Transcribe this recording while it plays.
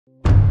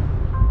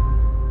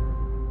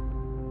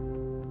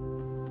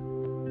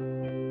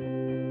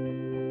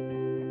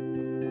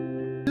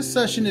This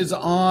session is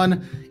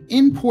on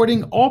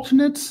importing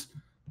alternates,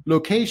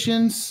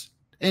 locations,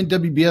 and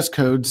WBS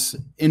codes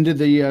into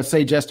the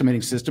Sage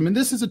estimating system. And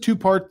this is a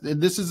two-part.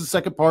 This is the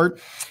second part.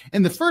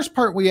 In the first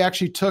part, we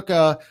actually took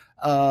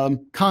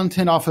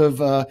content off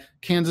of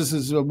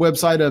Kansas's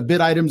website of bid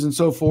items and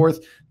so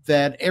forth,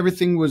 that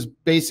everything was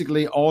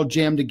basically all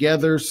jammed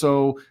together.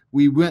 So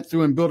we went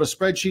through and built a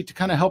spreadsheet to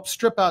kind of help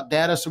strip out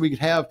data so we could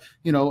have,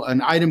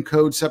 an item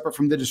code separate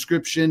from the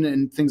description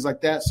and things like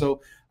that. So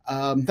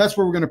that's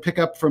where we're going to pick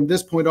up from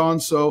this point on.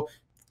 So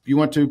if you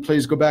want to,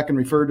 please go back and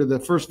refer to the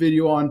first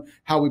video on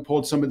how we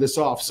pulled some of this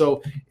off.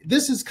 So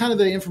this is kind of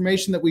the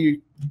information that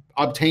we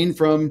obtained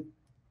from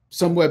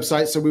some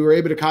websites. So we were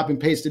able to copy and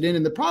paste it in.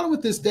 And the problem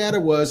with this data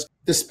was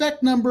the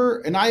spec number,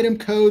 an item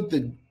code,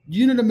 the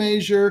unit of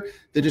measure,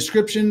 the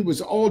description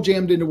was all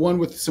jammed into one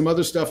with some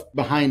other stuff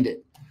behind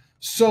it.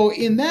 So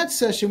in that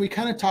session, we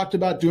kind of talked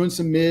about doing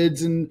some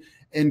mids and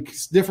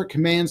different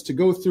commands to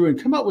go through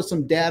and come up with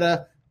some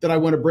data that I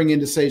want to bring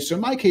into Sage. So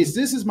in my case,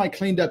 this is my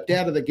cleaned up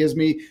data that gives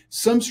me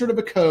some sort of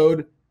a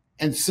code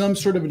and some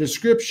sort of a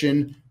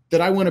description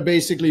that I want to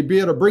basically be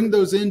able to bring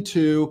those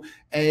into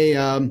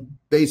a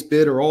base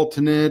bid or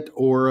alternate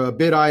or a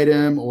bid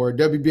item or a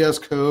WBS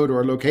code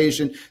or a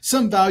location,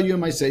 some value in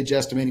my Sage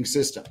estimating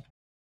system.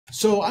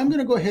 So I'm going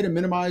to go ahead and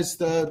minimize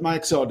my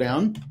Excel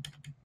down.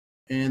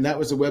 And that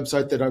was the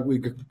website that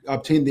we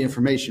obtained the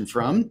information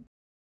from.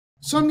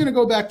 So I'm going to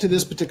go back to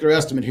this particular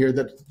estimate here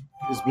that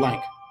is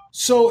blank.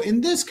 So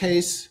in this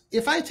case,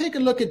 if I take a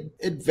look at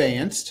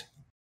advanced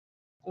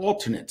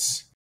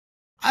alternates,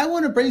 I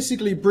want to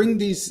basically bring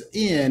these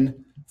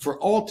in for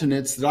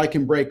alternates that I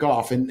can break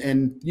off.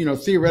 And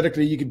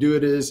theoretically, you could do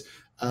it as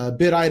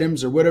bid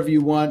items or whatever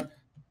you want.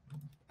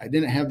 I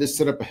didn't have this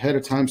set up ahead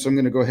of time, so I'm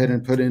going to go ahead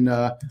and put in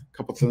a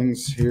couple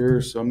things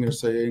here. So I'm going to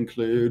say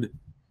include.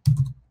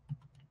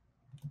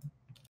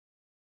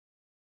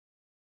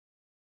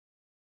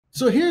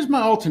 So here's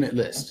my alternate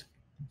list.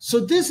 So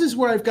this is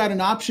where I've got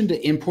an option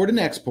to import and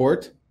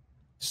export.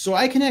 So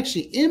I can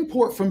actually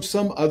import from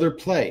some other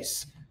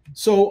place.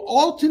 So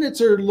alternates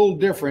are a little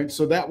different.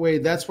 So that way,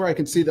 that's where I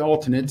can see the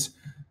alternates.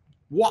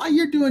 While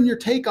you're doing your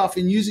takeoff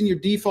and using your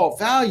default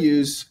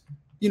values,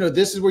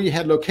 this is where you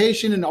had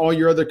location and all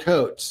your other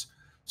codes.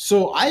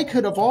 So I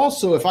could have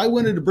also, if I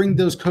wanted to bring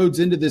those codes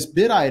into this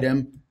bid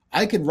item,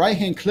 I could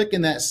right-hand click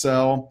in that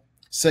cell,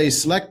 say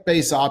select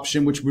base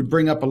option, which would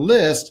bring up a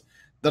list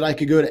that I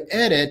could go to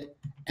edit.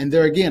 And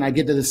there again, I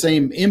get to the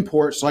same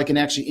import, so I can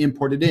actually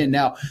import it in.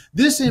 Now,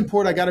 this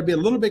import I got to be a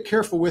little bit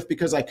careful with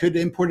because I could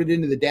import it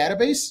into the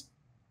database.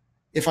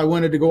 If I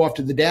wanted to go off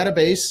to the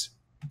database,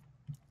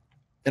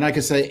 and I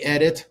could say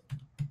edit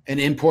and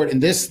import,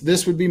 and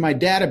this would be my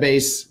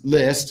database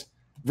list,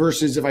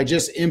 versus if I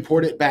just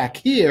import it back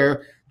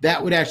here,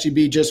 that would actually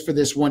be just for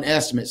this one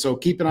estimate. So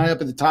keep an eye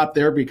up at the top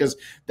there, because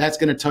that's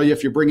going to tell you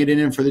if you're bringing it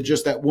in for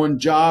just that one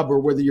job or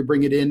whether you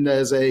bring it in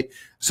as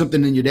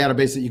something in your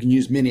database that you can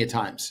use many a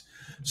times.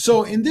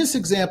 So in this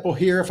example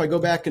here, if I go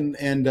back and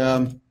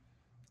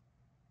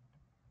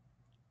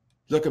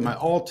look at my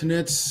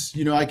alternates,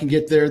 I can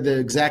get there the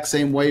exact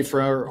same way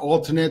for our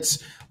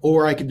alternates,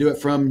 or I can do it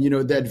from,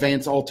 the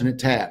advanced alternate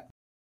tab.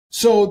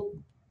 So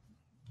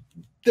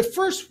the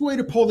first way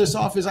to pull this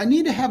off is I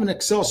need to have an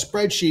Excel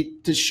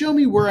spreadsheet to show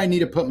me where I need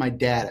to put my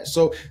data.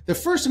 So the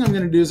first thing I'm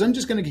going to do is I'm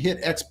just going to hit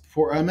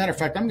export. As a matter of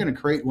fact, I'm going to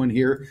create one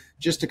here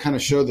just to kind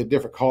of show the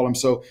different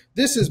columns. So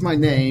this is my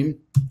name,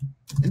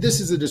 and this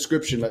is the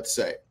description, let's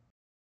say.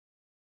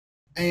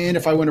 And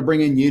if I want to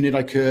bring in unit,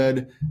 I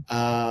could.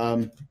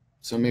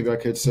 So maybe I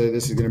could say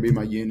this is going to be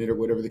my unit or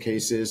whatever the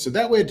case is. So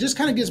that way it just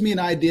kind of gives me an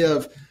idea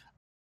of,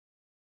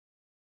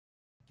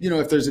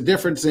 if there's a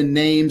difference in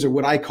names or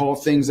what I call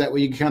things, that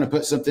way you can kind of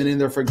put something in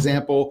there, for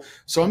example.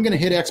 So I'm going to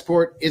hit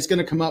export. It's going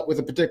to come up with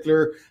a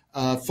particular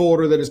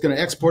folder that it's going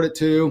to export it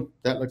to.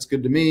 That looks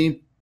good to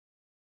me.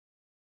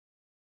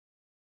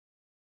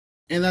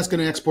 And that's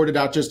going to export it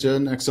out just to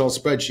an Excel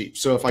spreadsheet.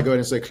 So if I go ahead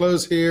and say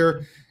close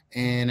here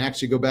and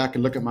actually go back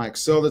and look at my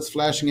Excel that's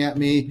flashing at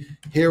me,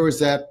 here was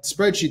that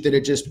spreadsheet that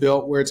it just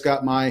built where it's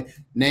got my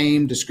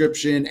name,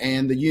 description,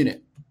 and the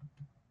unit.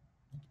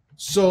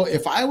 So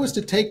if I was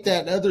to take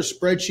that other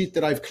spreadsheet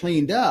that I've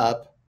cleaned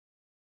up,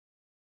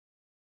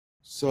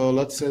 so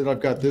let's say that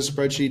I've got this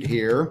spreadsheet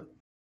here,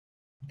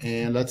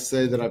 and let's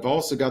say that I've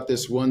also got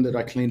this one that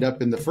I cleaned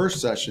up in the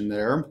first session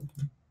there.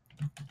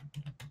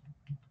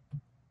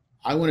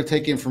 I want to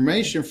take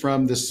information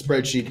from this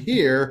spreadsheet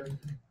here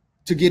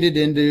to get it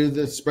into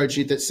the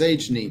spreadsheet that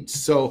Sage needs.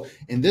 So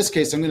in this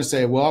case, I'm going to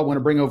say, well, I want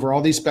to bring over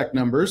all these spec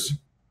numbers.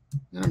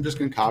 And I'm just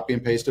going to copy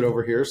and paste it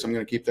over here. So I'm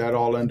going to keep that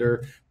all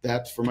under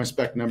that for my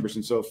spec numbers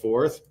and so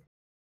forth.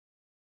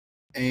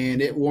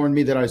 And it warned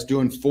me that I was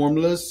doing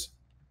formulas.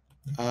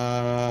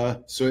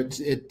 So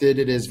it did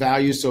it as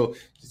value. So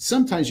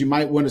sometimes you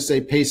might want to say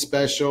paste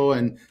special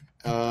and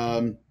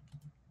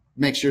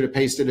make sure to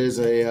paste it as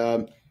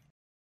a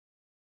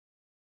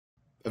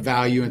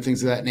value and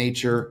things of that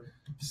nature.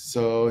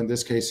 So in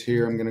this case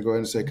here, I'm going to go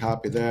ahead and say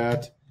copy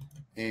that.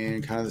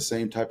 And kind of the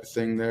same type of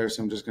thing there.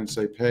 So I'm just going to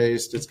say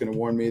paste. It's going to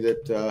warn me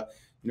that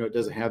it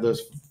doesn't have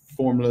those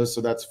formulas,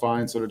 so that's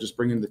fine. So it'll just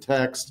bring in the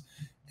text.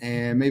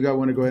 And maybe I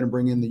want to go ahead and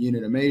bring in the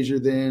unit of measure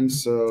then.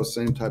 So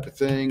same type of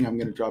thing. I'm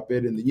going to drop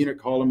it in the unit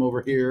column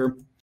over here.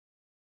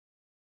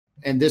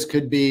 And this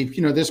could be,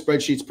 this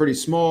spreadsheet's pretty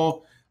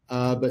small,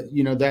 but,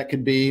 that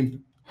could be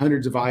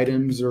hundreds of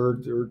items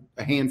or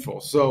a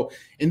handful. So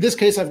in this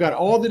case, I've got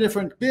all the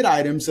different bid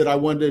items that I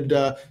wanted,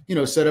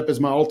 set up as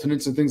my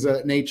alternates and things of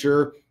that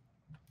nature,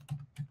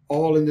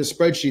 all in this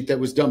spreadsheet that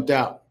was dumped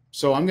out.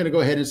 So I'm going to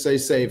go ahead and say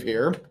save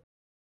here.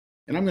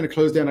 And I'm going to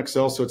close down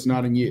Excel so it's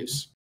not in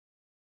use.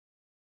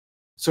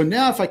 So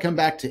now if I come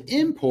back to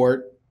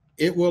import,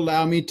 it will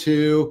allow me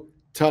to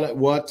tell it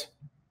what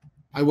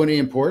I want to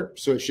import.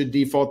 So it should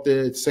default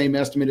the same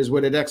estimate as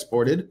what it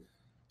exported.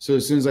 So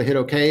as soon as I hit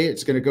OK,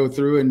 it's going to go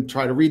through and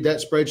try to read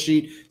that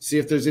spreadsheet, see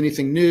if there's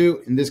anything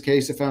new. In this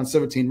case, it found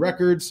 17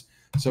 records.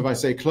 So if I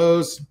say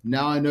close,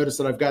 now I notice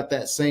that I've got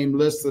that same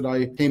list that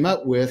I came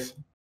up with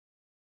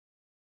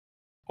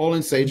all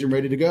in Sage and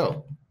ready to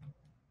go.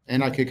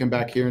 And I could come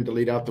back here and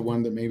delete out the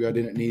one that maybe I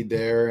didn't need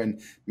there.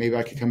 And maybe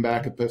I could come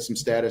back and put some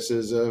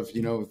statuses of,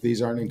 if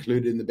these aren't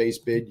included in the base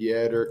bid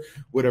yet, or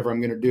whatever I'm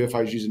going to do if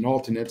I was using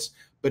alternates.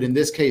 But in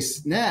this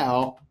case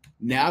now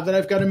that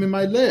I've got them in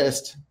my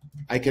list,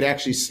 I could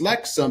actually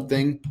select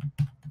something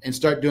and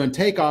start doing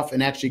takeoff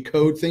and actually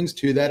code things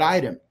to that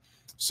item.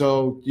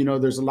 So,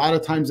 there's a lot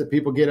of times that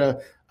people get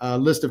a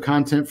list of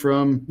content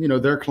from,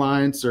 their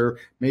clients, or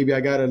maybe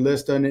I got a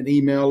list on an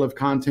email of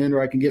content,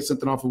 or I can get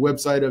something off a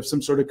website of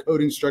some sort of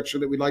coding structure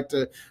that we'd like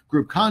to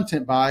group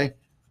content by.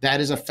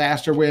 That is a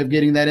faster way of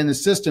getting that in the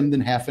system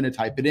than having to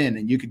type it in.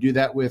 And you could do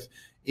that with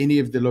any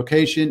of the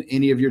location,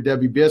 any of your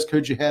WBS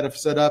codes you had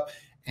set up,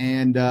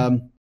 and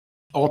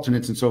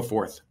alternates and so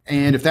forth.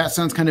 And if that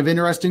sounds kind of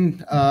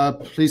interesting,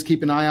 please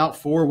keep an eye out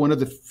for one of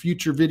the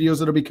future videos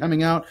that'll be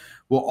coming out.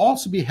 Will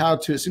also be how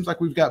to, it seems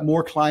like we've got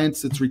more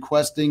clients that's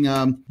requesting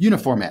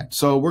uniformat.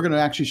 So we're going to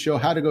actually show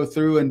how to go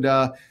through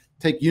and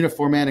take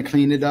uniformat and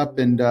clean it up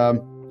and,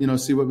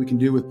 see what we can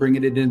do with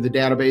bringing it into the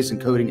database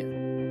and coding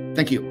it.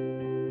 Thank you.